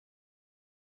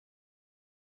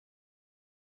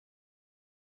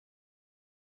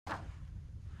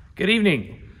Good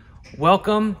evening.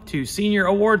 Welcome to Senior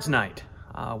Awards Night.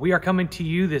 We are coming to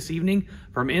you this evening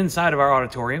from inside of our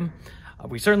auditorium.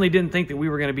 We certainly didn't think that we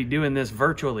were going to be doing this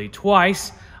virtually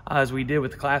twice as we did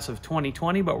with the class of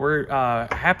 2020, but we're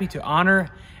happy to honor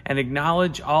and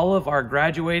acknowledge all of our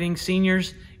graduating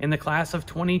seniors in the class of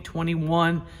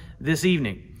 2021 this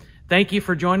evening. Thank you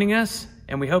for joining us,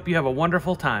 and we hope you have a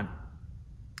wonderful time.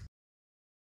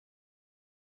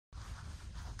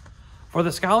 For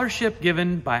the scholarship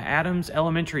given by Adams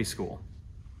Elementary School,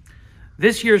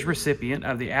 this year's recipient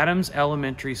of the Adams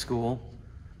Elementary School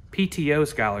PTO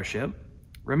Scholarship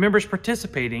remembers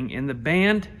participating in the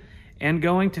band and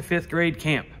going to 5th grade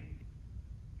camp.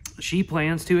 She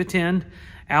plans to attend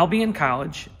Albion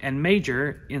College and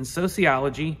major in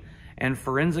sociology and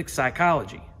forensic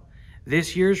psychology.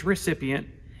 This year's recipient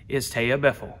is Taya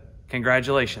Beffel.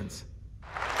 Congratulations.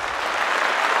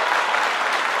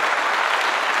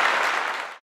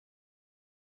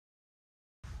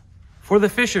 For the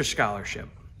Fisher Scholarship,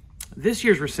 this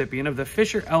year's recipient of the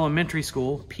Fisher Elementary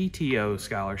School PTO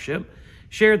Scholarship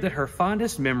shared that her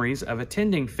fondest memories of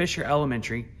attending Fisher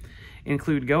Elementary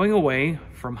include going away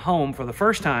from home for the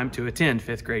first time to attend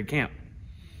 5th grade camp.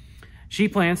 She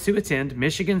plans to attend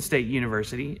Michigan State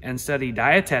University and study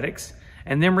dietetics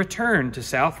and then return to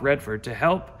South Redford to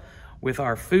help with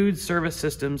our food service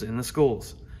systems in the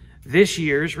schools. This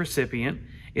year's recipient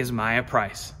is Maya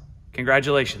Price.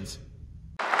 Congratulations.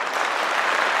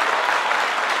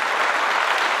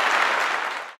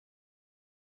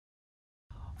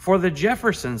 For the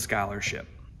Jefferson Scholarship,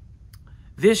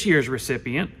 this year's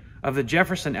recipient of the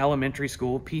Jefferson Elementary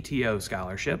School PTO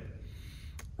Scholarship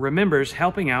remembers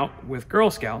helping out with Girl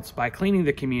Scouts by cleaning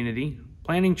the community,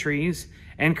 planting trees,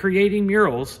 and creating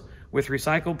murals with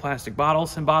recycled plastic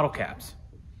bottles and bottle caps.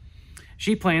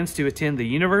 She plans to attend the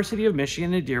University of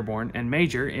Michigan at Dearborn and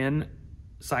major in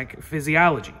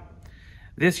physiology.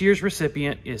 This year's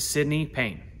recipient is Sydney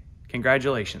Payne.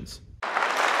 Congratulations.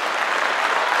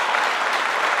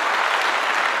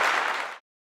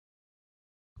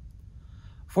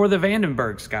 For the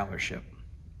Vandenberg Scholarship,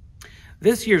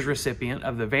 this year's recipient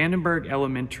of the Vandenberg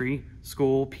Elementary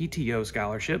School PTO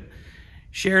Scholarship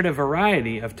shared a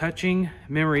variety of touching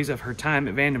memories of her time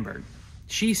at Vandenberg.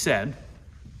 She said,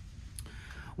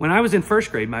 "When I was in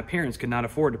 1st grade, my parents could not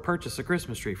afford to purchase a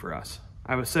Christmas tree for us.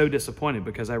 I was so disappointed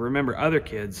because I remember other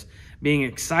kids being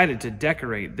excited to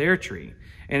decorate their tree,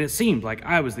 and it seemed like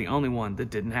I was the only one that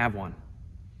didn't have one.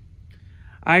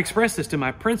 I expressed this to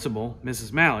my principal,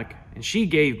 Mrs. Malik, and she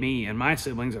gave me and my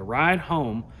siblings a ride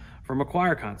home from a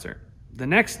choir concert. The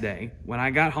next day, when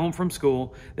I got home from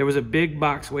school, there was a big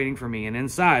box waiting for me, and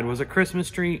inside was a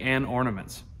Christmas tree and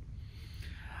ornaments.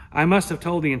 I must have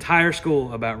told the entire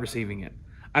school about receiving it.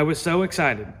 I was so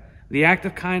excited. The act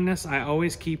of kindness I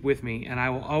always keep with me, and I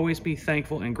will always be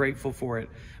thankful and grateful for it,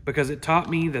 because it taught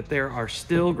me that there are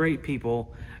still great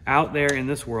people out there in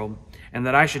this world, and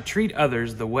that I should treat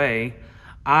others the way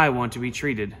I want to be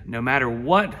treated, no matter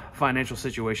what financial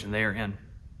situation they are in.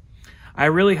 I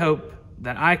really hope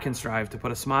that I can strive to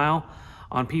put a smile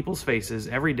on people's faces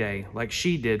every day like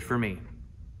she did for me."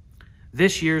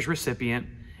 This year's recipient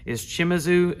is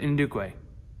Chimazu Ndukwe.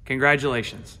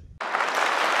 Congratulations.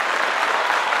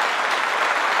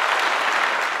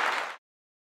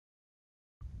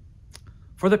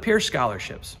 For the Pierce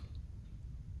Scholarships,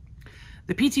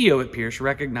 the PTO at Pierce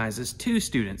recognizes 2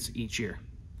 students each year.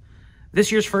 This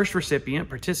year's first recipient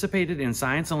participated in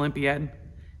Science Olympiad,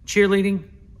 cheerleading,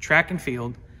 track and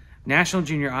field, National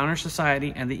Junior Honor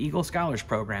Society, and the Eagle Scholars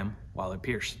Program while at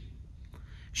Pierce.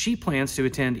 She plans to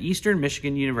attend Eastern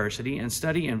Michigan University and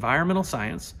study environmental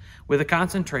science with a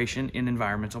concentration in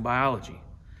environmental biology.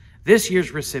 This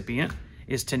year's recipient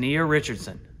is Tania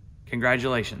Richardson.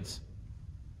 Congratulations.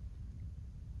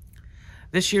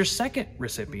 This year's second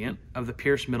recipient of the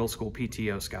Pierce Middle School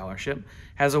PTO Scholarship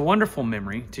has a wonderful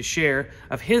memory to share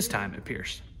of his time at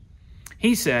Pierce.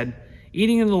 He said,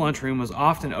 "Eating in the lunchroom was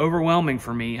often overwhelming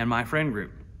for me and my friend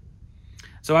group.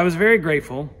 So I was very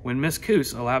grateful when Miss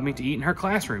Coos allowed me to eat in her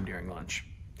classroom during lunch.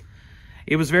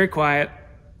 It was very quiet,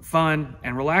 fun,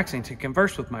 and relaxing to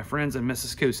converse with my friends and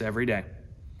Mrs. Coos every day.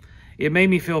 It made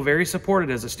me feel very supported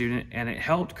as a student, and it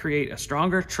helped create a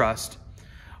stronger trust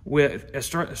with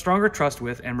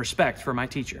and respect for my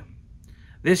teacher."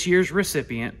 This year's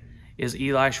recipient is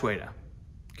Eli Schweda.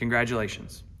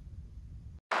 Congratulations.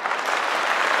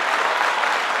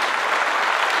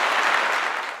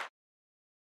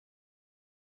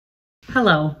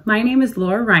 Hello, my name is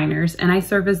Laura Reiners, and I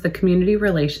serve as the Community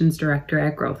Relations Director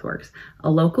at GrowthWorks,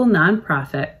 a local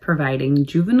nonprofit providing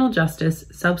juvenile justice,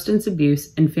 substance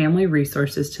abuse, and family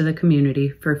resources to the community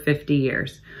for 50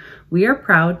 years. We are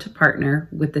proud to partner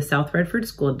with the South Redford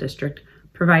School District,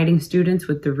 providing students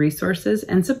with the resources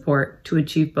and support to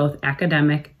achieve both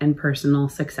academic and personal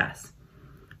success.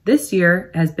 This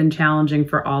year has been challenging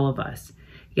for all of us,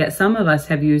 yet some of us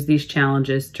have used these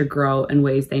challenges to grow in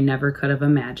ways they never could have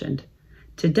imagined.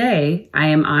 Today, I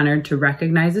am honored to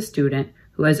recognize a student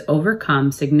who has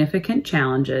overcome significant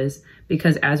challenges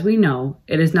because, as we know,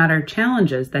 it is not our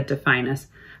challenges that define us,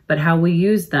 but how we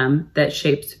use them that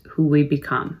shapes who we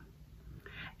become.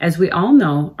 As we all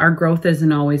know, our growth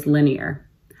isn't always linear.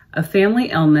 A family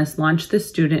illness launched the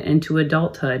student into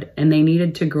adulthood, and they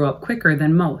needed to grow up quicker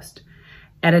than most.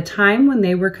 At a time when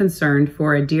they were concerned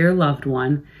for a dear loved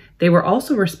one, they were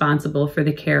also responsible for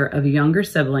the care of younger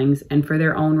siblings and for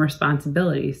their own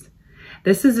responsibilities.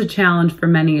 This is a challenge for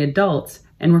many adults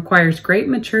and requires great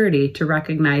maturity to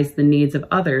recognize the needs of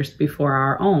others before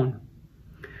our own.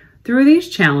 Through these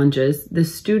challenges, the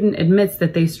student admits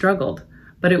that they struggled,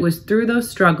 but it was through those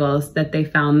struggles that they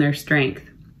found their strength.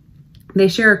 They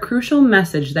share a crucial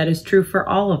message that is true for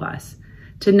all of us: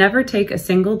 to never take a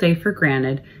single day for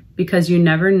granted, because you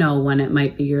never know when it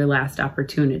might be your last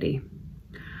opportunity.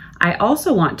 I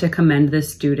also want to commend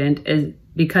this student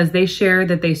because they share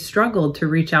that they struggled to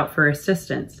reach out for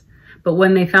assistance, but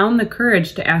when they found the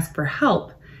courage to ask for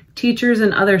help, teachers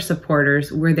and other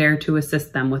supporters were there to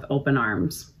assist them with open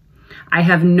arms. I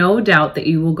have no doubt that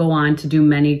you will go on to do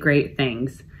many great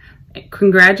things.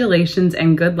 Congratulations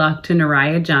and good luck to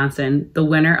Nariah Johnson, the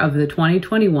winner of the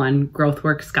 2021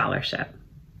 GrowthWorks Scholarship.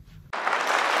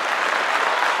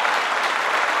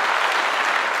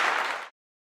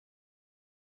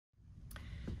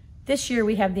 This year,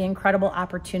 we have the incredible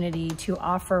opportunity to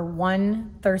offer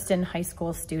one Thurston High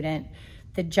School student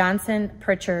the Johnson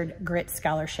Pritchard Grit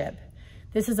Scholarship.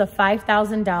 This is a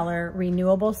 $5,000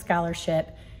 renewable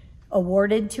scholarship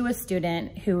awarded to a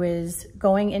student who is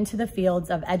going into the fields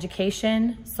of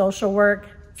education, social work,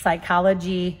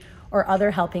 psychology, or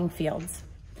other helping fields.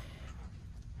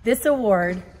 This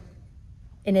award,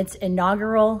 in its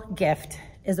inaugural gift,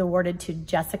 is awarded to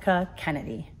Jessica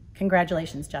Kennedy.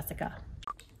 Congratulations, Jessica.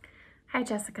 Hi,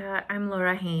 Jessica. I'm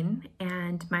Laura Hain,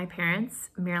 and my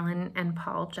parents, Marilyn and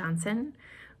Paul Johnson,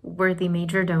 were the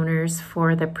major donors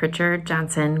for the Pritchard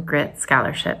Johnson Grit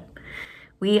Scholarship.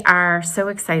 We are so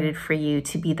excited for you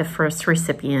to be the first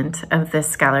recipient of this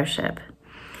scholarship.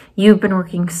 You've been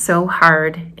working so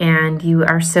hard, and you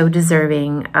are so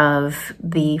deserving of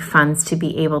the funds to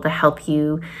be able to help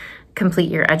you complete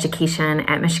your education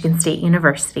at Michigan State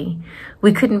University.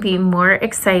 We couldn't be more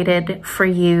excited for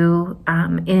you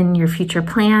in your future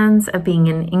plans of being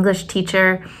an English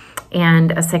teacher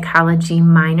and a psychology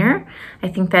minor. I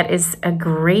think that is a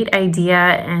great idea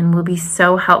and will be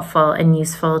so helpful and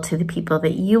useful to the people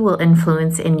that you will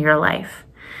influence in your life.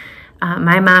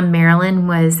 My mom, Marilyn,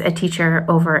 was a teacher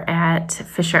over at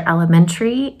Fisher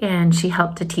Elementary, and she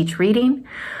helped to teach reading.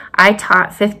 I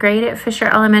taught 5th grade at Fisher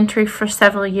Elementary for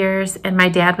several years, and my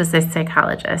dad was a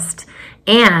psychologist.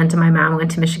 And my mom went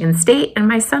to Michigan State, and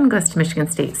my son goes to Michigan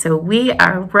State. So we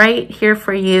are right here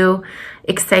for you,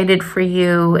 excited for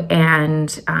you,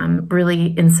 and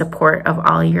really in support of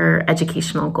all your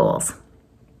educational goals.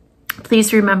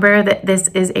 Please remember that this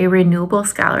is a renewable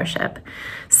scholarship.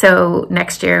 So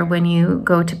next year when you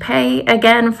go to pay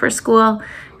again for school,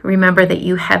 remember that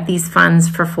you have these funds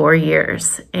for 4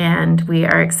 years, and we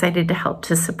are excited to help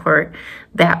to support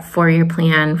that 4-year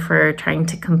plan for trying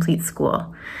to complete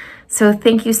school. So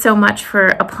thank you so much for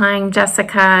applying,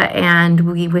 Jessica, and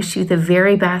we wish you the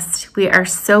very best. We are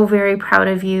so very proud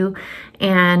of you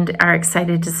and are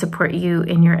excited to support you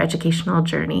in your educational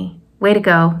journey. Way to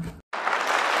go.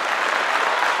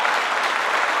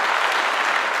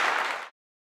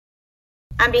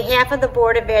 On behalf of the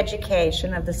Board of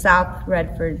Education of the South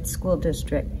Redford School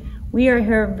District, we are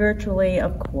here virtually,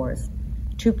 of course,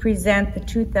 to present the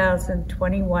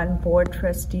 2021 Board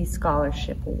Trustee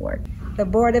Scholarship Award. The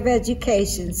Board of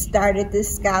Education started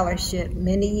this scholarship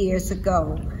many years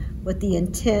ago with the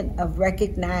intent of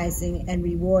recognizing and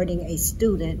rewarding a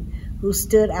student who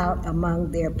stood out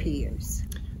among their peers.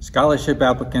 Scholarship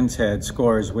applicants had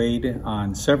scores weighed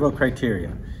on several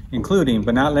criteria, including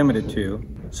but not limited to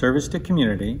service to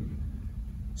community,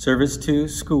 service to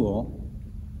school,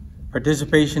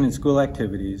 participation in school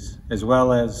activities, as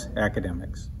well as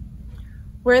academics.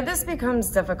 Where this becomes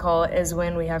difficult is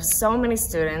when we have so many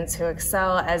students who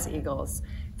excel as Eagles.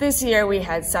 This year we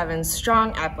had 7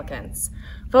 strong applicants.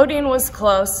 Voting was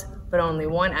close, but only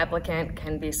 1 applicant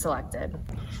can be selected.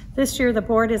 This year the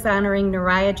board is honoring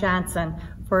Nariah Johnson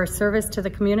for her service to the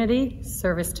community,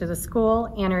 service to the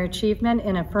school, and her achievement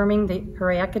in affirming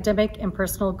her academic and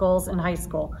personal goals in high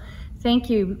school.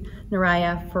 Thank you,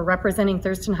 Naraya, for representing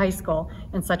Thurston High School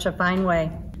in such a fine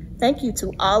way. Thank you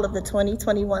to all of the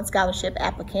 2021 scholarship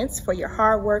applicants for your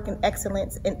hard work and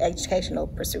excellence in educational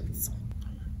pursuits.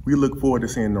 We look forward to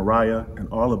seeing Naraya and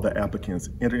all of the applicants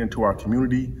enter into our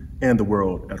community and the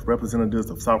world as representatives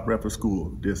of South Redford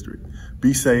School District.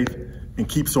 Be safe and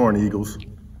keep soaring, Eagles.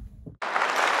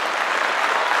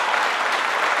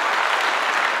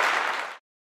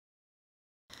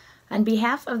 On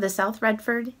behalf of the South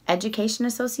Redford Education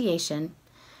Association,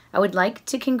 I would like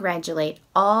to congratulate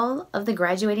all of the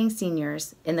graduating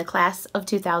seniors in the class of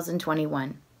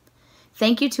 2021.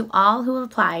 Thank you to all who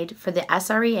applied for the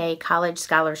SREA College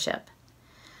Scholarship.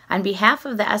 On behalf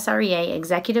of the SREA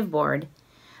Executive Board,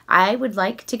 I would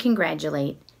like to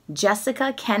congratulate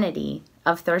Jessica Kennedy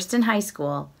of Thurston High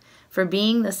School for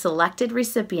being the selected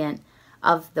recipient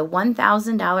of the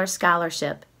 $1,000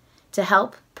 scholarship to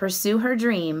help pursue her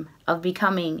dream of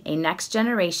becoming a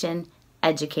next-generation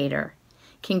educator.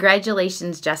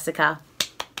 Congratulations, Jessica.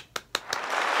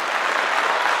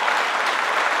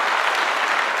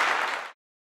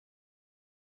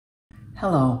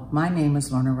 Hello, my name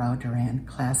is Lorna Rao Duran,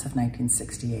 class of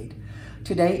 1968.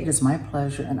 Today, it is my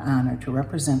pleasure and honor to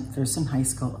represent Thurston High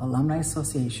School Alumni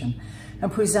Association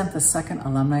and present the second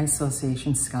Alumni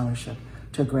Association Scholarship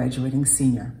to a graduating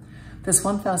senior. This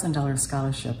 $1,000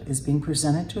 scholarship is being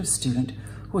presented to a student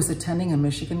who is attending a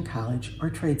Michigan college or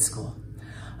trade school.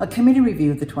 A committee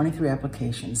reviewed the 23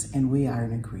 applications and we are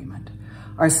in agreement.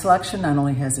 Our selection not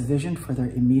only has a vision for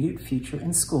their immediate future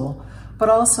in school, but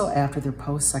also after their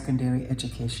post-secondary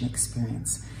education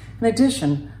experience. In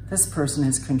addition, this person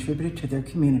has contributed to their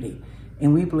community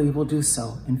and we believe will do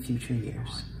so in future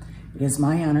years. It is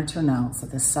my honor to announce that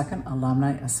the second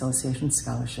Alumni Association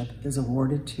Scholarship is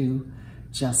awarded to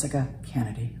Jessica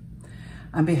Kennedy.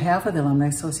 On behalf of the Alumni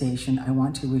Association, I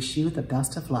want to wish you the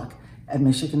best of luck at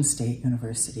Michigan State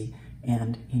University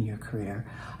and in your career.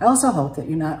 I also hope that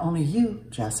not only you,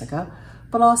 Jessica,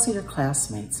 but also your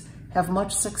classmates have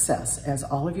much success as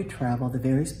all of you travel the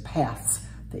various paths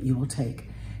that you will take.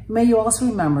 May you also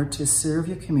remember to serve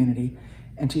your community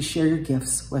and to share your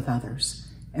gifts with others.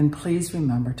 And please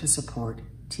remember to support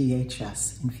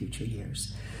THS in future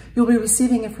years. You'll be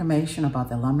receiving information about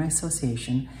the Alumni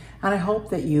Association, and I hope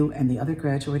that you and the other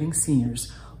graduating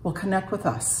seniors will connect with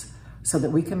us so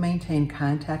that we can maintain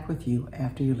contact with you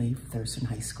after you leave Thurston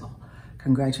High School.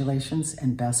 Congratulations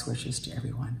and best wishes to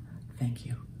everyone. Thank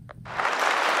you.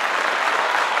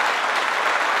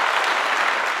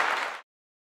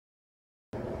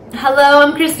 Hello,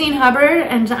 I'm Christine Hubbard,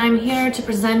 and I'm here to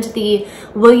present the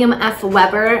William F.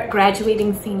 Weber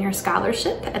Graduating Senior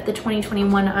Scholarship at the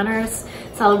 2021 Honors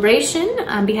Celebration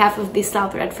on behalf of the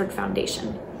South Redford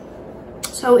Foundation.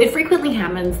 So it frequently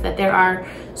happens that there are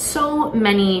so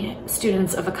many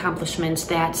students of accomplishment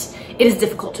that it is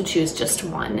difficult to choose just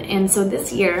one. And so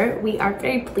this year, we are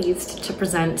very pleased to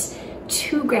present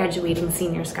 2 graduating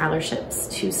senior scholarships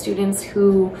to students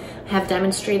who have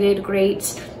demonstrated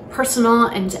great personal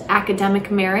and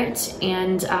academic merit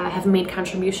and have made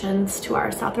contributions to our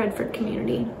South Redford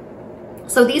community.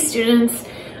 So these students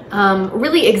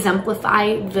really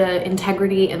exemplify the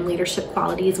integrity and leadership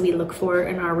qualities we look for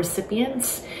in our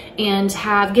recipients and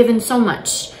have given so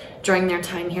much during their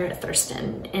time here at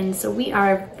Thurston. And so we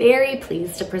are very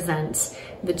pleased to present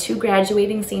the 2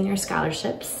 graduating senior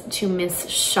scholarships to Miss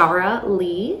Shara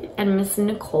Lee and Miss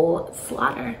Nicole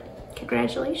Slaughter.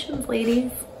 Congratulations,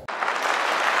 ladies.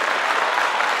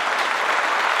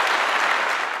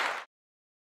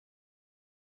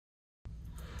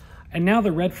 And now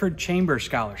the Redford Chamber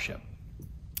Scholarship.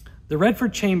 The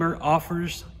Redford Chamber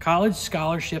offers college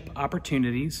scholarship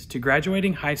opportunities to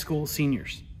graduating high school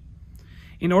seniors.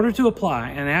 In order to apply,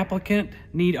 an applicant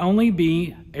need only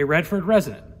be a Redford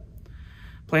resident,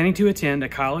 planning to attend a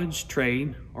college,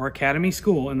 trade, or academy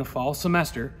school in the fall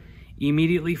semester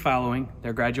immediately following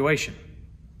their graduation.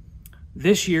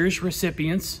 This year's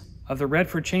recipients of the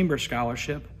Redford Chamber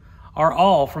Scholarship are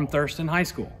all from Thurston High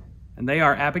School, and they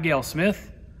are Abigail Smith,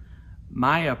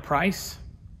 Maya Price,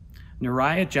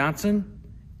 Naraya Johnson,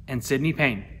 and Sydney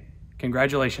Payne.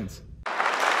 Congratulations.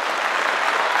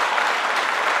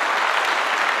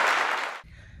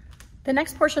 The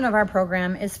next portion of our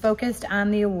program is focused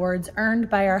on the awards earned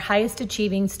by our highest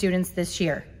achieving students this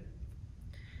year.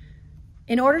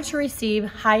 In order to receive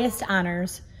highest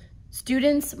honors,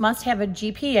 students must have a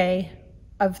GPA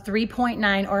of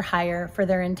 3.9 or higher for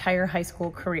their entire high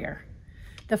school career.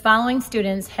 The following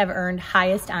students have earned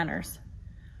highest honors: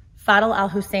 Fadil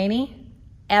Al-Husseini,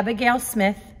 Abigail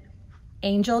Smith,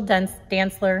 Angel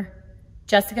Dantzler,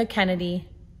 Jessica Kennedy,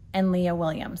 and Leah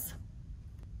Williams.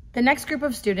 The next group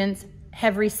of students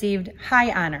have received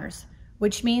high honors.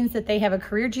 which means that they have a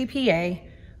career GPA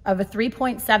of a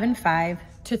 3.75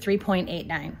 to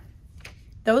 3.89.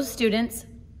 Those students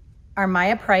are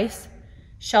Maya Price,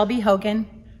 Shelby Hogan,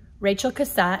 Rachel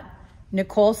Cassatt,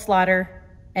 Nicole Slaughter,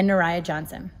 and Nariah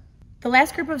Johnson. The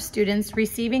last group of students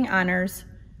receiving honors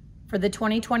for the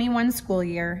 2021 school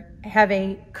year have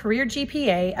a career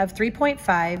GPA of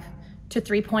 3.5 to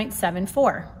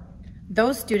 3.74.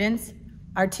 Those students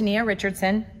are Tania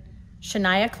Richardson,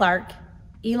 Shania Clark,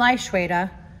 Eli Schweda,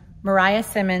 Mariah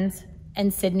Simmons,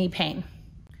 and Sydney Payne.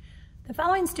 The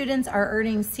following students are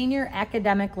earning senior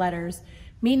academic letters,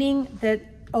 meaning that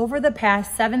over the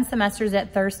past 7 semesters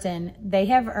at Thurston, they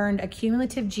have earned a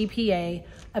cumulative GPA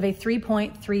of a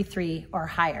 3.33 or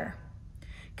higher.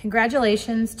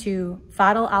 Congratulations to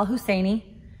Fadil Al-Husseini,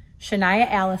 Shania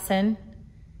Allison,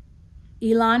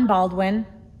 Elon Baldwin,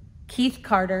 Keith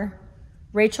Carter,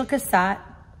 Rachel Cassatt,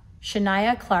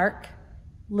 Shania Clark,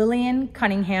 Lillian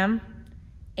Cunningham,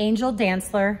 Angel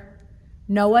Dantzler,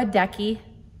 Noah Decky,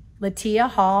 Latia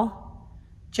Hall,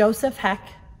 Joseph Heck,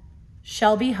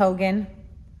 Shelby Hogan,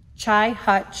 Chai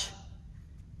Hutch,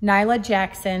 Nyla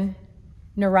Jackson,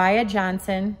 Nariah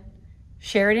Johnson,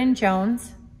 Sheridan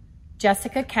Jones,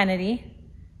 Jessica Kennedy,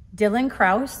 Dylan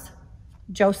Kraus,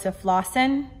 Joseph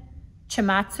Lawson,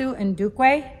 Chimatsu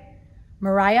Ndukwe,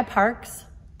 Mariah Parks,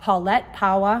 Paulette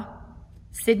Pawa,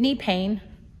 Sydney Payne,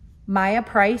 Maya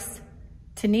Price,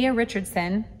 Tania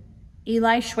Richardson,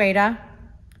 Eli Schweda,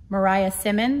 Mariah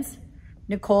Simmons,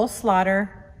 Nicole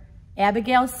Slaughter,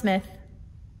 Abigail Smith,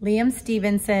 Liam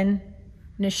Stevenson,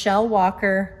 Nichelle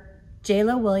Walker,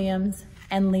 Jayla Williams,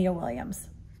 and Leah Williams.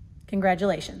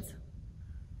 Congratulations.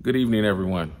 Good evening,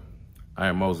 everyone. I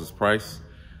am Moses Price.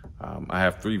 I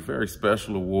have 3 very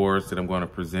special awards that I'm going to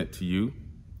present to you.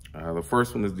 The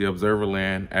first one is the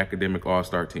Observerland Academic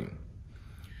All-Star Team.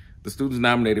 The students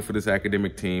nominated for this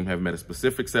academic team have met a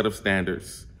specific set of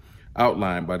standards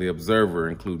outlined by the Observer,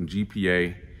 including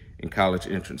GPA and college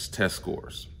entrance test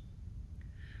scores.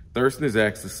 Thurston is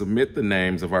asked to submit the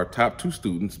names of our top 2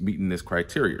 students meeting this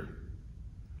criteria.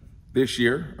 This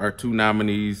year, our 2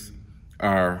 nominees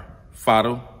are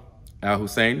Fadil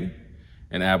Al-Husseini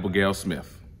and Abigail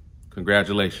Smith.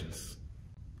 Congratulations.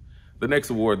 The next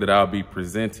award that I'll be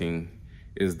presenting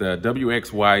is the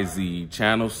WXYZ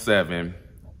Channel 7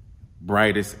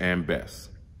 Brightest and Best.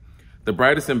 The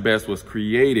Brightest and Best was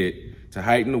created to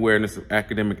heighten awareness of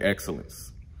academic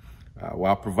excellence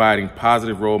while providing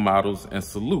positive role models and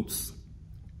salutes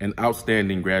an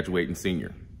outstanding graduating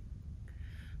senior.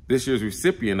 This year's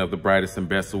recipient of the Brightest and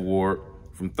Best Award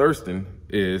from Thurston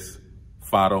is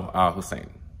Fadil Al-Husseini.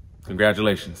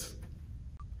 Congratulations.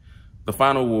 The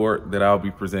final award that I'll be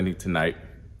presenting tonight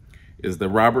is the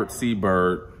Robert C.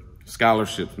 Byrd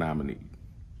Scholarships nominee.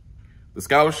 The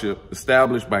scholarship,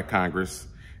 established by Congress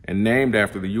and named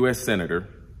after the U.S. Senator,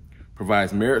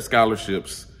 provides merit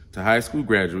scholarships to high school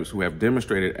graduates who have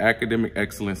demonstrated academic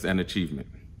excellence and achievement.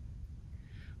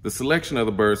 The selection of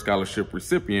the Byrd Scholarship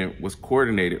recipient was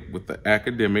coordinated with the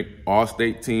Academic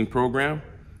All-State Team Program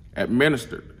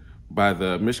administered by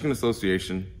the Michigan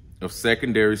Association of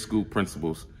Secondary School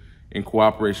Principals in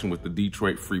cooperation with the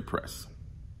Detroit Free Press.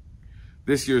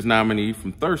 This year's nominee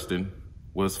from Thurston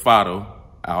was Fadil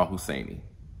Al-Husseini.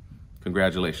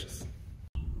 Congratulations.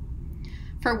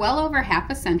 For well over half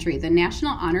a century, the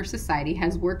National Honor Society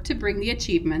has worked to bring the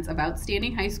achievements of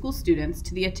outstanding high school students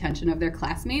to the attention of their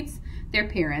classmates, their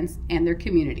parents, and their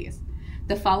communities.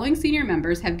 The following senior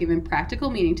members have given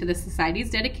practical meaning to the Society's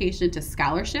dedication to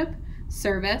scholarship,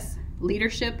 service,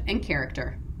 leadership, and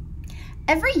character.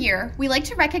 Every year, we like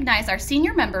to recognize our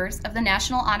senior members of the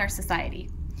National Honor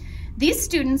Society. These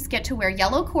students get to wear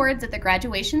yellow cords at the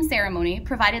graduation ceremony,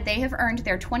 provided they have earned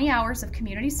their 20 hours of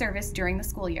community service during the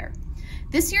school year.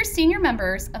 This year's senior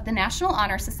members of the National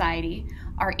Honor Society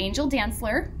are Angel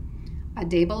Dantzler,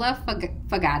 Adebola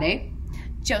Fagade,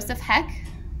 Joseph Heck,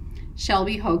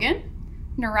 Shelby Hogan,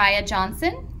 Nariah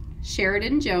Johnson,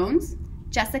 Sheridan Jones,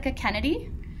 Jessica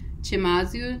Kennedy,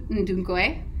 Chimazu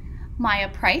Ndungwe, Maya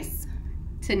Price,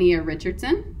 Tania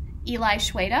Richardson, Eli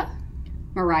Schweda,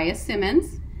 Mariah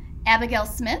Simmons, Abigail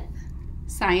Smith,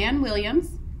 Cyan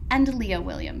Williams, and Leah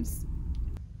Williams.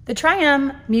 The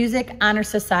Tri-M Music Honor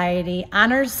Society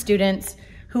honors students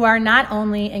who are not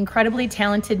only incredibly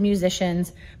talented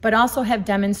musicians, but also have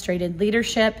demonstrated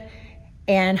leadership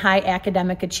and high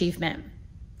academic achievement.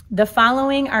 The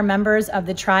following are members of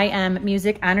the Tri-M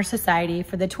Music Honor Society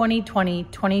for the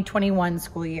 2020-2021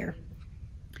 school year: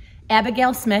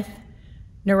 Abigail Smith,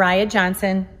 Nariah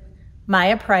Johnson,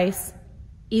 Maya Price,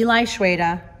 Eli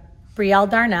Schweda, Brielle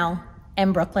Darnell,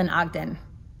 and Brooklyn Ogden.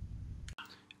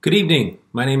 Good evening.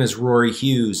 My name is Rory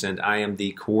Hughes, and I am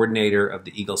the coordinator of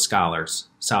the Eagle Scholars,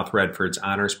 South Redford's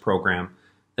honors program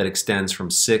that extends from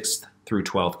 6th through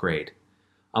 12th grade.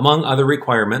 Among other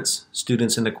requirements,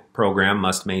 students in the program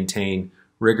must maintain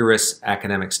rigorous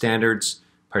academic standards,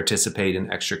 participate in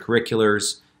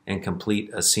extracurriculars, and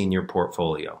complete a senior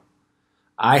portfolio.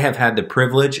 I have had the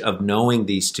privilege of knowing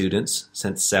these students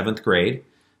since 7th grade,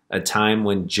 a time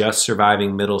when just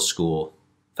surviving middle school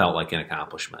felt like an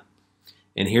accomplishment.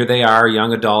 And here they are,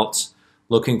 young adults,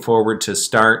 looking forward to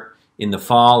start in the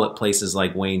fall at places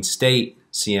like Wayne State,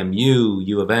 CMU,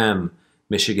 U of M,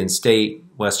 Michigan State,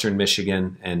 Western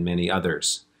Michigan, and many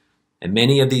others. And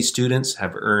many of these students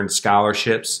have earned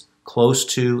scholarships close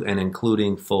to and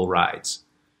including full rides.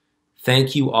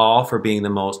 Thank you all for being the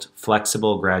most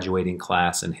flexible graduating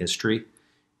class in history.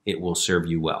 It will serve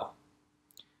you well.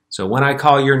 So when I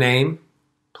call your name,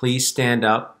 please stand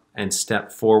up and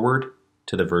step forward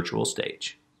to the virtual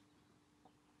stage.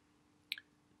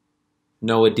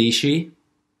 Noah Deshi,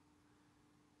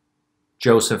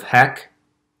 Joseph Heck,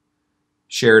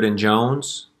 Sheridan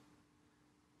Jones,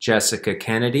 Jessica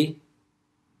Kennedy,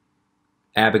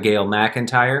 Abigail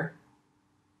McIntyre,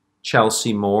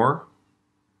 Chelsea Moore,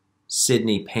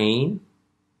 Sydney Payne,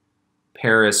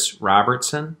 Paris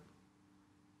Robertson,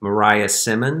 Mariah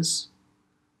Simmons,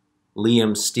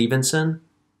 Liam Stevenson,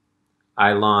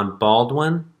 Ilon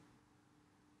Baldwin,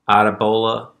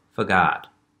 Adebola Fagad.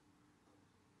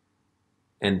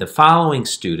 And the following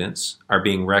students are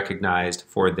being recognized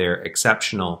for their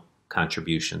exceptional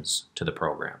contributions to the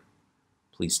program.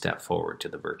 Please step forward to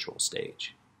the virtual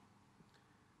stage.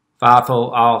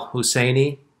 Fathel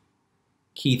Al-Husseini,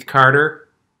 Keith Carter,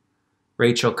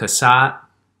 Rachel Cassat,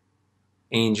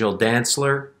 Angel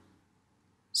Dantzler,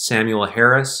 Samuel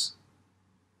Harris,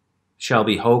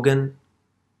 Shelby Hogan,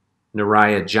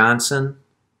 Nariah Johnson,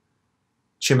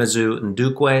 Chimazu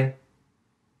Ndukwe,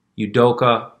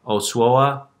 Udoka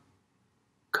Oswoa,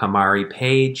 Kamari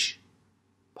Page,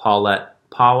 Paulette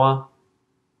Pawa,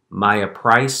 Maya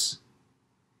Price,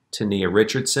 Tania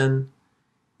Richardson,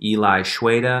 Eli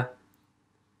Schweda,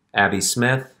 Abby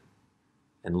Smith,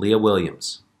 and Leah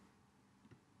Williams.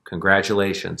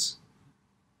 Congratulations.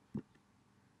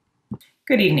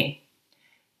 Good evening.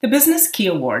 The Business Key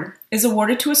Award is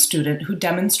awarded to a student who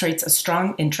demonstrates a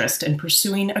strong interest in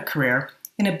pursuing a career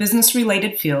in a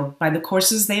business-related field by the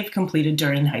courses they have completed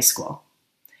during high school.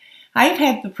 I have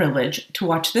had the privilege to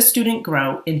watch this student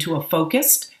grow into a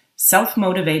focused,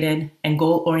 self-motivated, and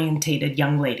goal-orientated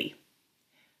young lady.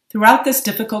 Throughout this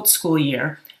difficult school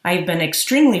year, I have been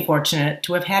extremely fortunate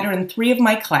to have had her in 3 of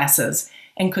my classes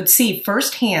and could see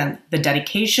firsthand the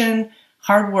dedication,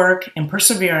 hard work, and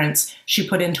perseverance she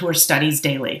put into her studies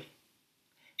daily.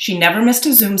 She never missed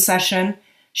a Zoom session.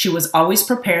 She was always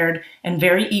prepared and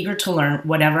very eager to learn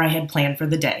whatever I had planned for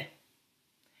the day.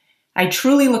 I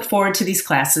truly look forward to these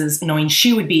classes knowing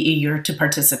she would be eager to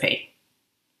participate.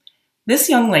 This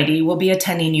young lady will be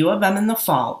attending U of M in the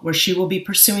fall, where she will be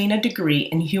pursuing a degree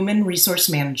in human resource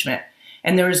management,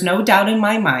 and there is no doubt in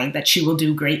my mind that she will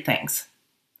do great things.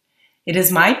 It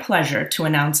is my pleasure to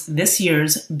announce this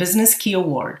year's Business Key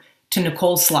Award to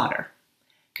Nicole Slaughter.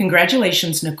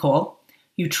 Congratulations, Nicole.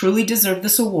 You truly deserve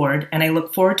this award, and I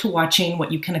look forward to watching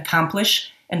what you can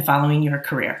accomplish and following your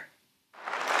career.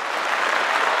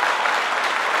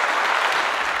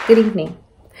 Good evening.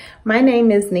 My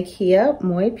name is Nikia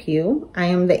Moy Pugh. I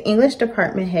am the English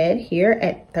department head here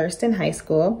at Thurston High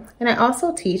School, and I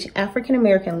also teach African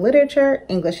American Literature,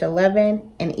 English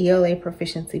 11, and ELA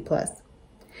Proficiency Plus.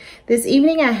 This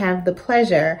evening, I have the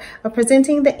pleasure of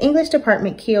presenting the English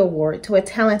Department Key Award to a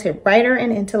talented writer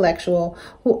and intellectual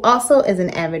who also is an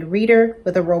avid reader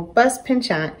with a robust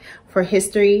penchant for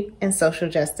history and social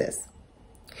justice.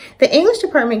 The English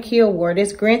Department Key Award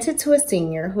is granted to a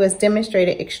senior who has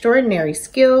demonstrated extraordinary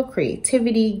skill,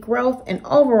 creativity, growth, and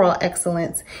overall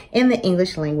excellence in the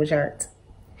English language arts.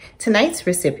 Tonight's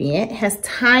recipient has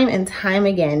time and time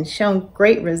again shown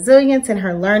great resilience in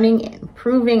her learning and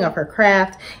improving of her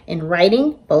craft in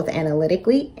writing, both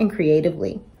analytically and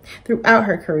creatively, throughout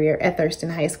her career at Thurston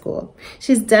High School.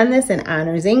 She's done this in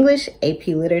Honors English, AP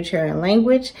Literature and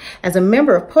Language, as a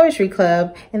member of Poetry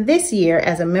Club, and this year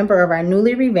as a member of our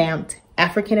newly revamped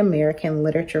African American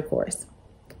Literature course.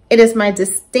 It is my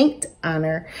distinct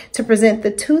honor to present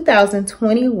the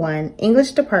 2021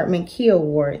 English Department Key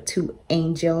Award to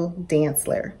Angel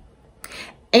Dantzler.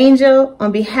 Angel,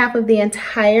 on behalf of the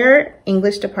entire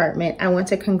English department, I want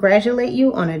to congratulate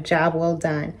you on a job well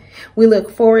done. We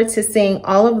look forward to seeing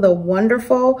all of the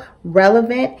wonderful,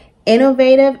 relevant,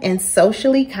 innovative, and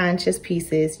socially conscious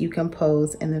pieces you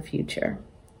compose in the future.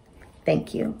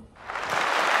 Thank you.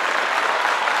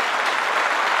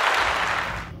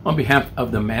 On behalf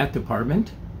of the Math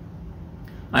Department,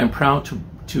 I am proud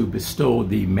to bestow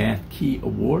the Math Key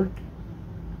Award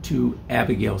to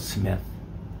Abigail Smith.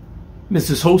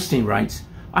 Mrs. Holstein writes,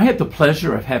 I had the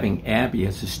pleasure of having Abby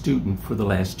as a student for the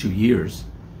last 2 years.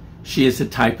 She is the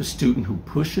type of student who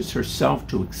pushes herself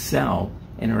to excel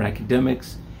in her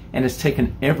academics and has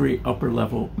taken every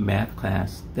upper-level math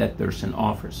class that Thurston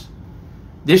offers.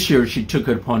 This year, she took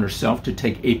it upon herself to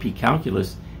take AP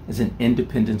Calculus as an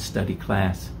independent study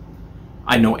class.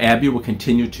 I know Abby will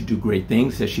continue to do great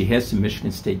things as she heads to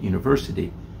Michigan State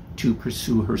University to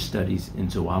pursue her studies in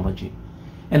zoology.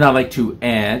 And I'd like to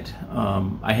add,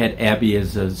 I had Abby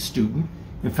as a student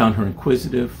and found her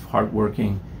inquisitive,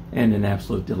 hardworking, and an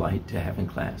absolute delight to have in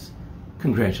class.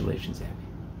 Congratulations, Abby.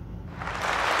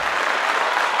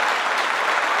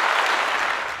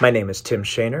 My name is Tim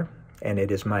Shaner, and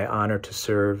it is my honor to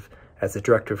serve as the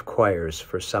Director of Choirs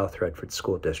for South Redford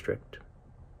School District.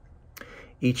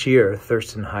 Each year,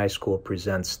 Thurston High School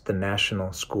presents the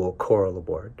National School Choral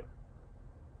Award.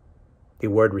 The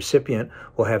award recipient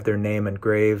will have their name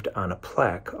engraved on a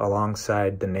plaque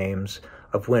alongside the names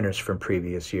of winners from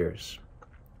previous years.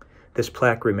 This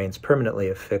plaque remains permanently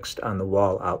affixed on the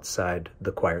wall outside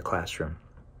the choir classroom.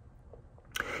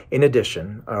 In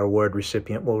addition, our award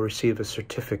recipient will receive a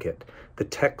certificate. The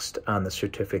text on the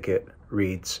certificate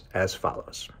reads as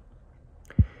follows.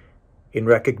 In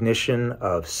recognition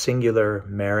of singular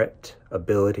merit,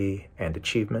 ability, and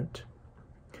achievement,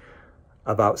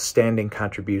 of outstanding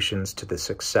contributions to the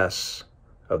success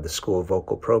of the school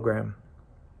vocal program,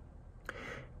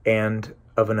 and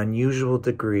of an unusual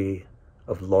degree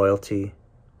of loyalty,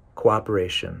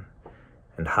 cooperation,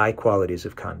 and high qualities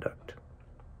of conduct.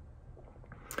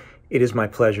 It is my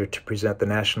pleasure to present the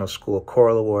National School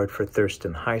Choral Award for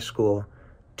Thurston High School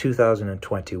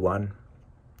 2021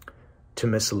 to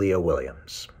Miss Leah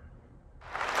Williams.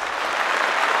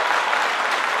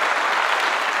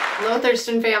 Hello,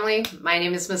 Thurston family. My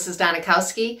name is Mrs.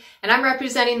 Donikowski, and I'm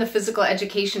representing the Physical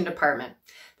Education Department.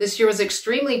 This year was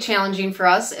extremely challenging for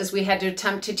us as we had to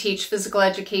attempt to teach physical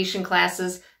education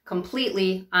classes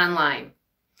completely online.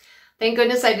 Thank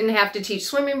goodness I didn't have to teach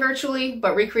swimming virtually,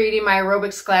 but recreating my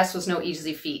aerobics class was no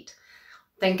easy feat.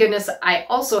 Thank goodness I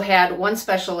also had one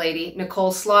special lady,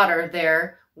 Nicole Slaughter,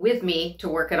 there with me to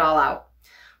work it all out.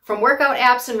 From workout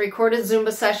apps and recorded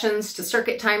Zumba sessions to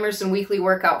circuit timers and weekly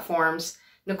workout forms,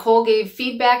 Nicole gave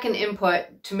feedback and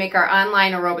input to make our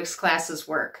online aerobics classes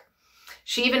work.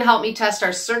 She even helped me test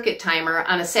our circuit timer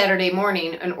on a Saturday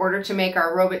morning in order to make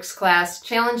our aerobics class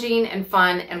challenging and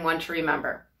fun and one to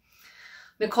remember.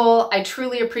 Nicole, I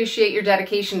truly appreciate your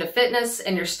dedication to fitness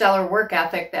and your stellar work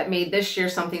ethic that made this year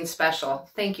something special.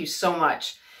 Thank you so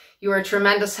much. You are a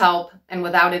tremendous help and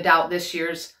without a doubt this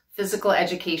year's Physical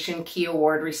Education Key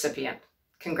Award recipient.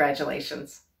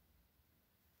 Congratulations.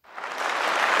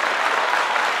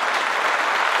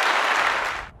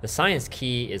 The Science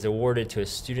Key is awarded to a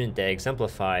student that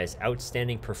exemplifies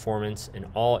outstanding performance in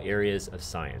all areas of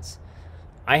science.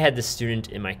 I had this student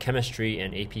in my chemistry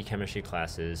and AP chemistry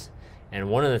classes, and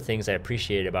one of the things I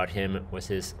appreciated about him was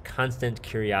his constant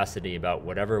curiosity about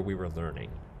whatever we were learning.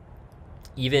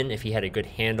 Even if he had a good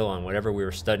handle on whatever we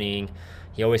were studying,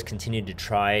 he always continued to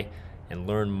try and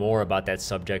learn more about that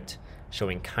subject,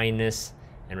 showing kindness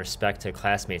and respect to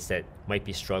classmates that might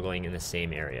be struggling in the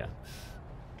same area.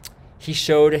 He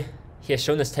has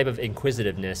shown this type of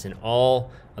inquisitiveness in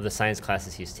all of the science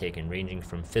classes he's taken, ranging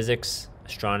from physics,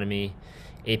 astronomy,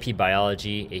 AP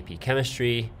biology, AP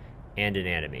chemistry, and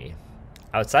anatomy.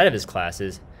 Outside of his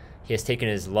classes, he has taken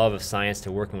his love of science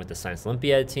to working with the Science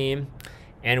Olympiad team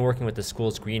and working with the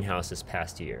school's greenhouse this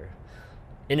past year.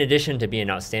 In addition to being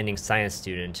an outstanding science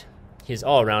student, he is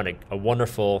all around a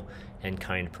wonderful and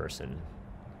kind person.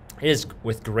 It is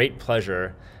with great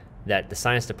pleasure that the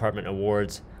Science Department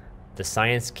awards the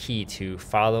Science Key to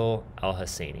Fadel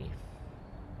Al-Husseini.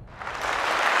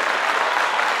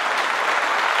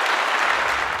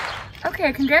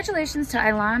 Okay, congratulations to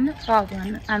Ilan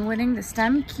Baldwin on winning the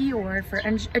STEM Key Award for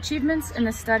achievements in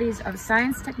the studies of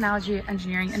science, technology,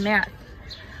 engineering, and math.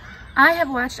 I have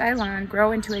watched Ilan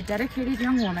grow into a dedicated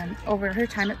young woman over her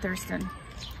time at Thurston.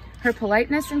 Her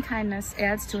politeness and kindness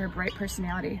adds to her bright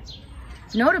personality.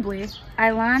 Notably,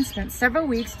 Ilan spent several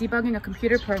weeks debugging a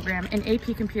computer program in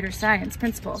AP Computer Science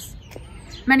Principles.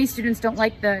 Many students don't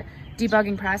like the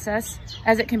debugging process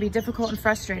as it can be difficult and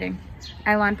frustrating.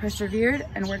 Ilan persevered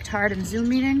and worked hard in Zoom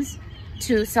meetings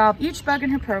to solve each bug in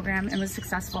her program and was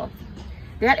successful.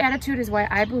 That attitude is why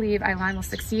I believe Ilan will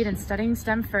succeed in studying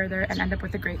STEM further and end up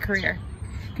with a great career.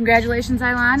 Congratulations,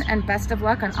 Ilan, and best of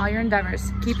luck on all your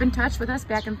endeavors. Keep in touch with us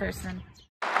back in Thurston.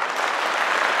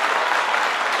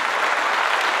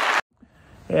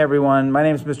 Hey everyone, my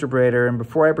name is Mr. Brader, and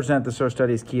before I present the Social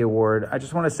Studies Key Award, I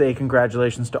just want to say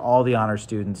congratulations to all the honor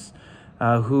students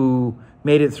who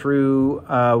made it through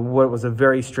what was a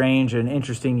very strange and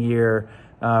interesting year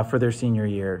for their senior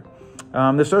year.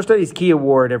 The Social Studies Key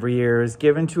Award every year is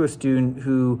given to a student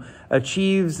who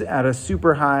achieves at a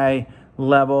super high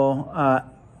level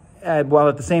while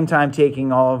at the same time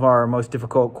taking all of our most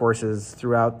difficult courses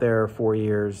throughout their 4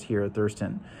 years here at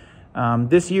Thurston.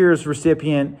 This year's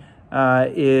recipient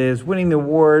is winning the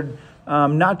award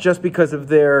not just because of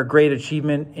their great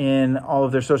achievement in all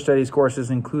of their social studies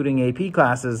courses, including AP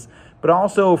classes, but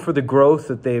also for the growth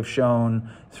that they've shown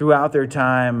throughout their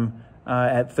time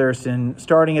at Thurston,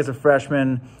 starting as a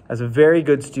freshman, as a very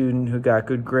good student who got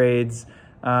good grades,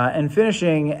 and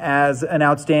finishing as an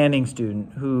outstanding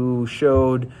student who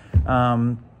showed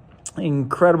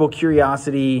incredible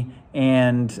curiosity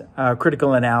and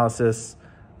critical analysis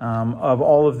of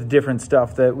all of the different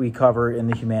stuff that we cover in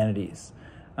the humanities.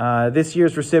 This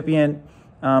year's recipient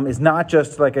is not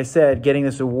just, like I said, getting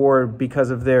this award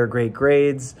because of their great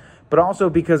grades, but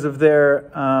also because of their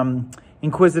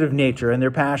inquisitive nature and their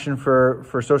passion for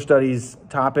social studies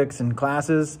topics and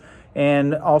classes,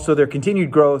 and also their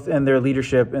continued growth and their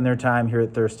leadership in their time here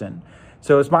at Thurston.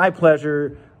 So it's my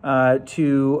pleasure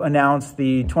to announce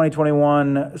the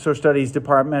 2021 Social Studies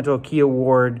Departmental Key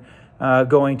Award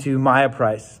going to Maya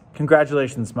Price.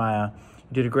 Congratulations, Maya.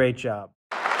 You did a great job.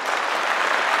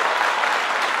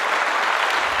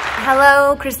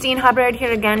 Hello, Christine Hubbard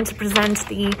here again to present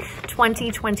the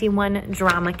 2021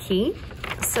 Drama Key.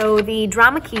 So the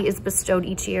Drama Key is bestowed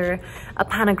each year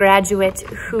upon a graduate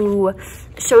who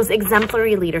shows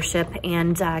exemplary leadership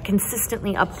and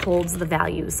consistently upholds the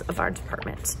values of our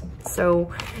department.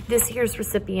 So this year's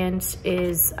recipient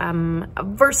is a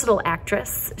versatile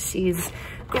actress. She's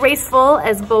graceful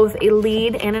as both a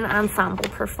lead and an ensemble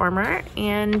performer,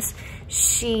 and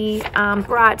she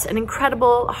brought an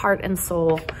incredible heart and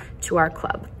soul to our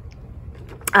club.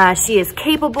 She is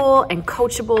capable and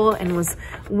coachable and was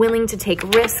willing to take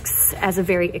risks as a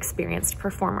very experienced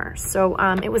performer. So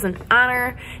it was an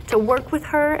honor to work with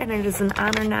her, and it is an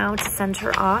honor now to send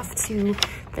her off to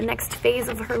the next phase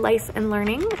of her life and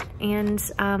learning. And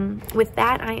with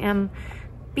that, I am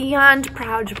beyond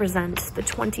proud to present the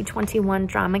 2021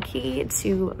 Drama Key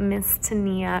to Miss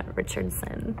Tania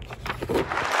Richardson.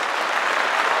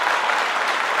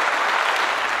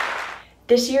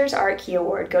 This year's Art Key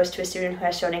Award goes to a student who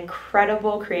has shown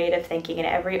incredible creative thinking in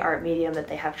every art medium that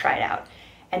they have tried out,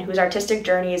 and whose artistic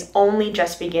journey is only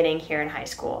just beginning here in high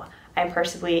school. I'm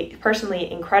personally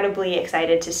incredibly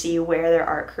excited to see where their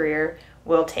art career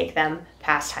will take them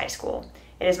past high school.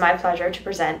 It is my pleasure to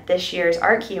present this year's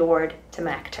Art Key Award to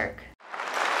Mac Turk.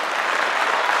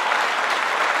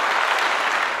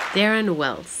 Darren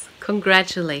Wells,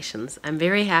 congratulations. I'm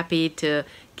very happy to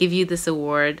give you this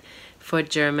award for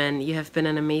German. You have been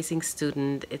an amazing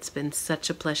student. It's been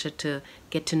such a pleasure to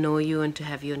get to know you and to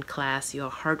have you in class. You're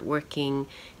hardworking,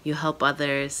 you help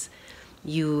others,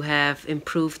 you have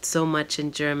improved so much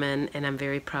in German, and I'm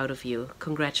very proud of you.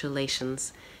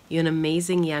 Congratulations. You're an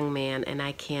amazing young man, and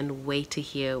I can't wait to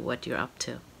hear what you're up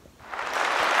to.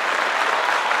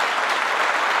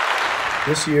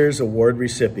 This year's award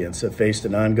recipients have faced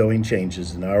an ongoing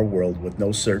changes in our world with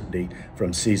no certainty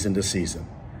from season to season.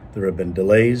 There have been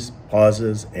delays,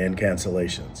 pauses, and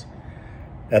cancellations.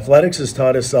 Athletics has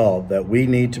taught us all that we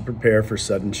need to prepare for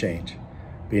sudden change.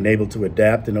 Being able to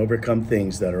adapt and overcome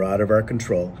things that are out of our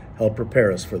control help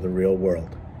prepare us for the real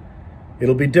world.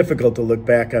 It'll be difficult to look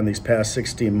back on these past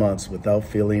 16 months without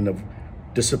feeling of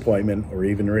disappointment or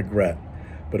even regret.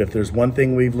 But if there's one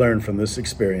thing we've learned from this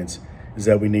experience, is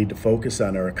that we need to focus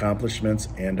on our accomplishments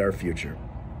and our future.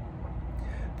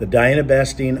 The Diana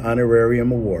Bastine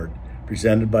Honorarium Award,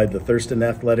 presented by the Thurston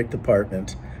Athletic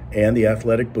Department and the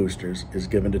Athletic Boosters, is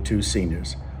given to 2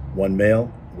 seniors, 1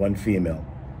 male, 1 female,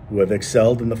 who have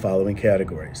excelled in the following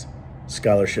categories: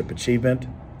 scholarship achievement,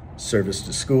 service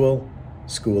to school,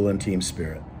 school and team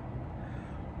spirit.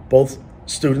 Both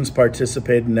students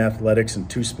participated in athletics in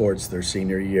 2 sports their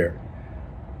senior year,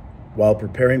 while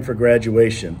preparing for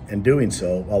graduation, and doing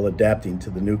so while adapting to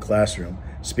the new classroom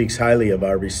speaks highly of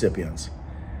our recipients.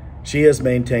 She has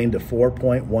maintained a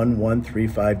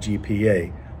 4.1135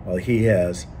 GPA, while he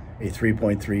has a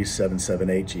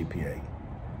 3.3778 GPA.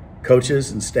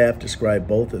 Coaches and staff describe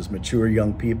both as mature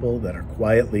young people that are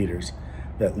quiet leaders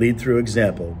that lead through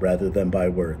example rather than by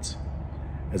words.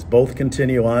 As both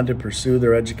continue on to pursue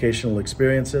their educational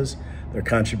experiences, their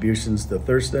contributions to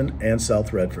Thurston and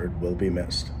South Redford will be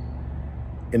missed.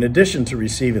 In addition to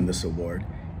receiving this award,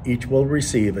 each will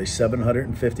receive a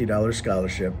 $750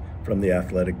 scholarship from the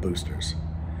Athletic Boosters.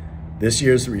 This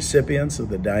year's recipients of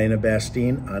the Diana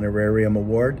Bastine Honorarium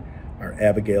Award are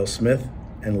Abigail Smith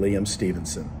and Liam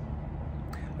Stevenson.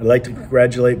 I'd like to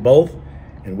congratulate both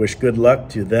and wish good luck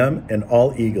to them and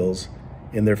all Eagles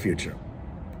in their future.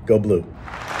 Go Blue.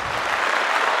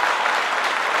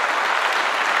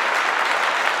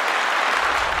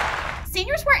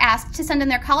 Seniors were asked to send in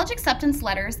their college acceptance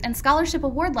letters and scholarship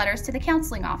award letters to the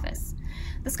counseling office.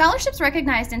 The scholarships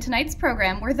recognized in tonight's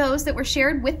program were those that were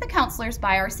shared with the counselors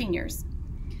by our seniors.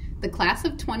 The class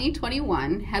of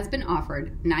 2021 has been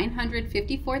offered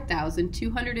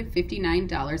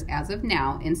 $954,259 as of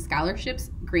now in scholarships,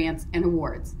 grants, and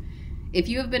awards. If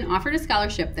you have been offered a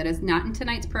scholarship that is not in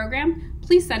tonight's program,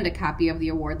 please send a copy of the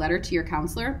award letter to your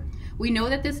counselor. We know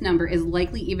that this number is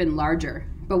likely even larger,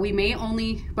 but we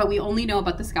only know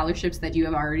about the scholarships that you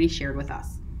have already shared with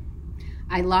us.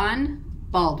 Ilan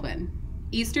Baldwin,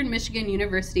 Eastern Michigan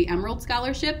University Emerald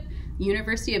Scholarship,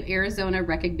 University of Arizona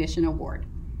Recognition Award.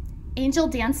 Angel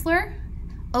Dantzler,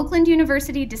 Oakland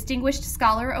University Distinguished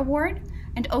Scholar Award,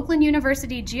 and Oakland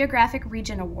University Geographic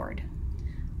Region Award.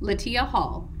 Latia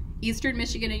Hall, Eastern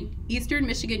Michigan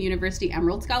University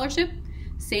Emerald Scholarship,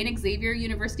 St. Xavier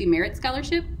University Merit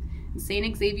Scholarship, and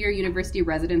St. Xavier University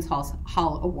Residence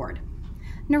Hall Award.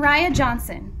 Nariah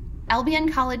Johnson,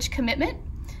 Albion College Commitment,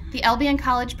 the Albion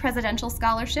College Presidential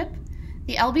Scholarship,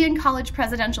 the Albion College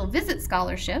Presidential Visit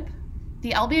Scholarship,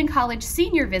 the Albion College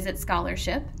Senior Visit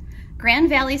Scholarship, Grand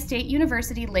Valley State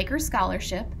University Laker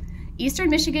Scholarship,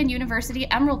 Eastern Michigan University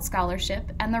Emerald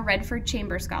Scholarship, and the Redford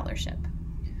Chamber Scholarship.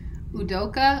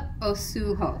 Udoka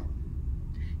Osuho,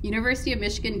 University of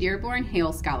Michigan Dearborn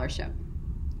Hale Scholarship.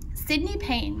 Sydney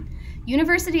Payne,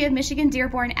 University of Michigan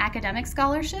Dearborn Academic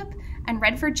Scholarship and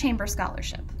Redford Chamber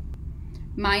Scholarship.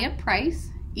 Maya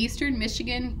Price, Eastern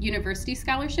Michigan University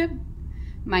Scholarship,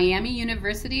 Miami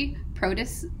University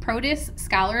Protis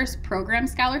Scholars Program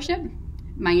Scholarship,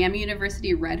 Miami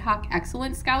University Red Hawk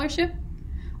Excellence Scholarship,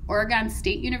 Oregon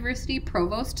State University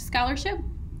Provost Scholarship,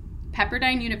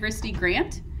 Pepperdine University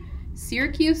Grant,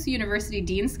 Syracuse University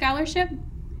Dean Scholarship,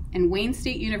 and Wayne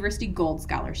State University Gold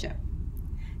Scholarship.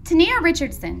 Tania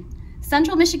Richardson,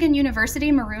 Central Michigan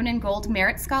University Maroon and Gold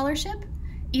Merit Scholarship,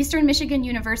 Eastern Michigan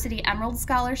University Emerald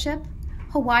Scholarship,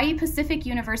 Hawaii Pacific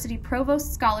University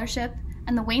Provost Scholarship,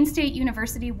 and the Wayne State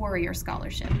University Warrior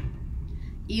Scholarship.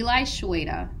 Eli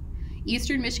Schweda,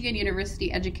 Eastern Michigan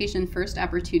University Education First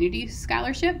Opportunity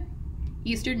Scholarship,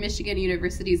 Eastern Michigan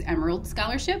University's Emerald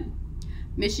Scholarship,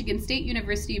 Michigan State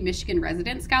University Michigan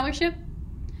Resident Scholarship,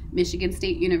 Michigan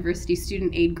State University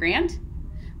Student Aid Grant,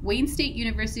 Wayne State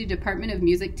University Department of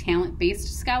Music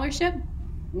Talent-Based Scholarship,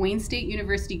 Wayne State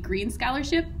University Green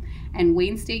Scholarship, and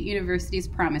Wayne State University's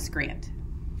Promise Grant.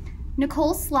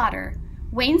 Nicole Slaughter,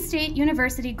 Wayne State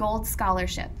University Gold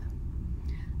Scholarship.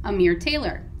 Amir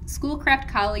Taylor, Schoolcraft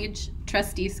College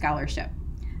Trustee Scholarship.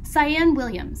 Cyan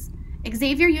Williams,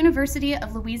 Xavier University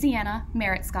of Louisiana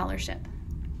Merit Scholarship.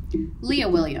 Leah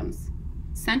Williams,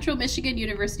 Central Michigan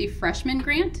University Freshman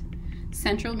Grant,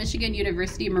 Central Michigan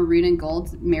University Maroon and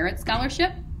Gold Merit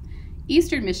Scholarship,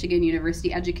 Eastern Michigan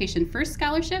University Education First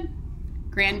Scholarship,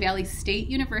 Grand Valley State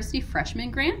University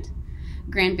Freshman Grant,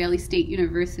 Grand Valley State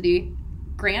University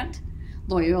Grant,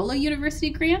 Loyola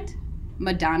University Grant,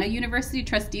 Madonna University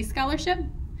Trustee Scholarship,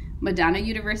 Madonna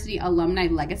University Alumni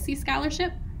Legacy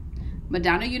Scholarship,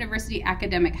 Madonna University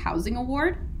Academic Housing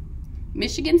Award,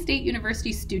 Michigan State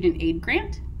University Student Aid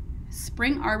Grant,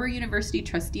 Spring Arbor University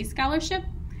Trustee Scholarship,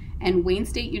 and Wayne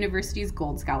State University's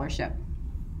Gold Scholarship.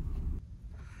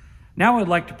 Now I'd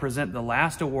like to present the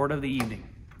last award of the evening,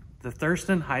 the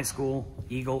Thurston High School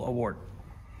Eagle Award.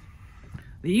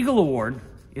 The Eagle Award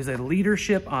is a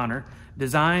leadership honor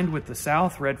designed with the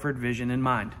South Redford vision in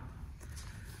mind.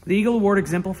 The Eagle Award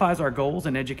exemplifies our goals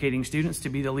in educating students to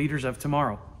be the leaders of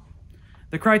tomorrow.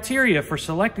 The criteria for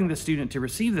selecting the student to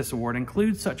receive this award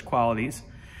include such qualities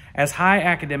as high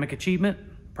academic achievement,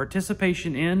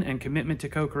 participation in and commitment to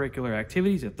co-curricular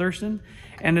activities at Thurston,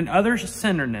 and an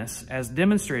other-centeredness as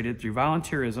demonstrated through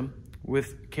volunteerism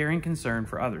with caring concern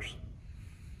for others.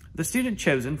 The student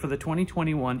chosen for the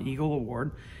 2021 Eagle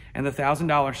Award and the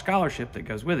 $1,000 scholarship that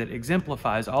goes with it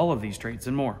exemplifies all of these traits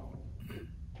and more.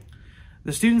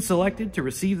 The student selected to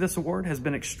receive this award has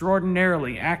been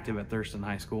extraordinarily active at Thurston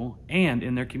High School and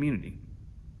in their community.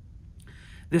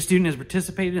 This student has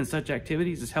participated in such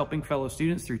activities as helping fellow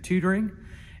students through tutoring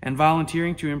and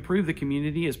volunteering to improve the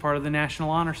community as part of the National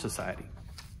Honor Society.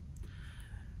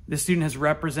 This student has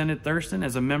represented Thurston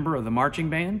as a member of the marching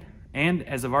band and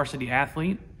as a varsity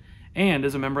athlete and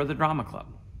as a member of the drama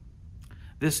club.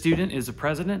 This student is the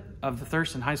president of the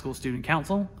Thurston High School Student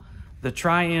Council, the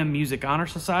Tri-M Music Honor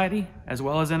Society, as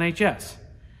well as NHS.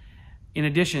 in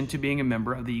addition to being a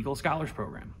member of the Eagle Scholars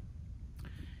Program.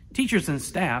 Teachers and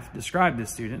staff describe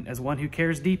this student as one who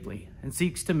cares deeply and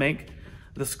seeks to make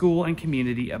the school and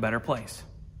community a better place.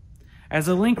 As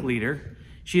a link leader,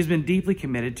 she has been deeply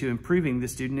committed to improving the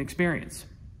student experience.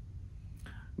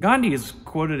 Gandhi is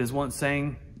quoted as once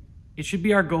saying, "It should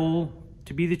be our goal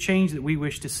to be the change that we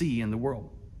wish to see in the world."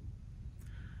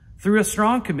 Through a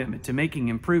strong commitment to making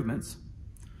improvements,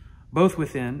 both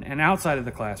within and outside of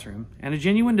the classroom, and a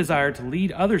genuine desire to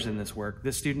lead others in this work,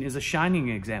 this student is a shining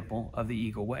example of the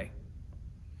Eagle Way.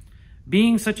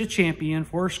 Being such a champion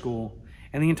for her school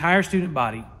and the entire student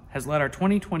body has led our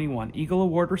 2021 Eagle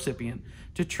Award recipient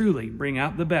to truly bring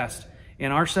out the best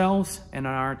in ourselves and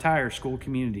in our entire school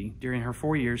community during her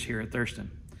 4 years here at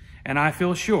Thurston. And I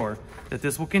feel sure that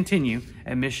this will continue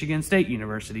at Michigan State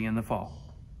University in the fall.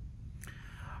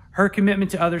 Her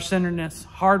commitment to other-centeredness,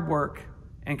 hard work,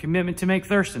 and commitment to make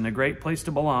Thurston a great place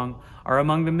to belong are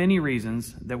among the many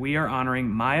reasons that we are honoring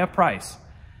Maya Price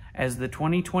as the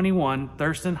 2021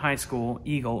 Thurston High School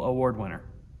Eagle Award winner.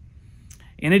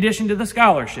 In addition to the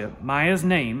scholarship, Maya's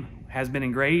name has been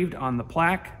engraved on the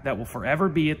plaque that will forever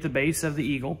be at the base of the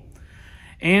Eagle,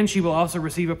 and she will also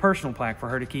receive a personal plaque for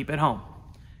her to keep at home.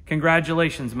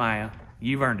 Congratulations, Maya.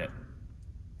 You've earned it.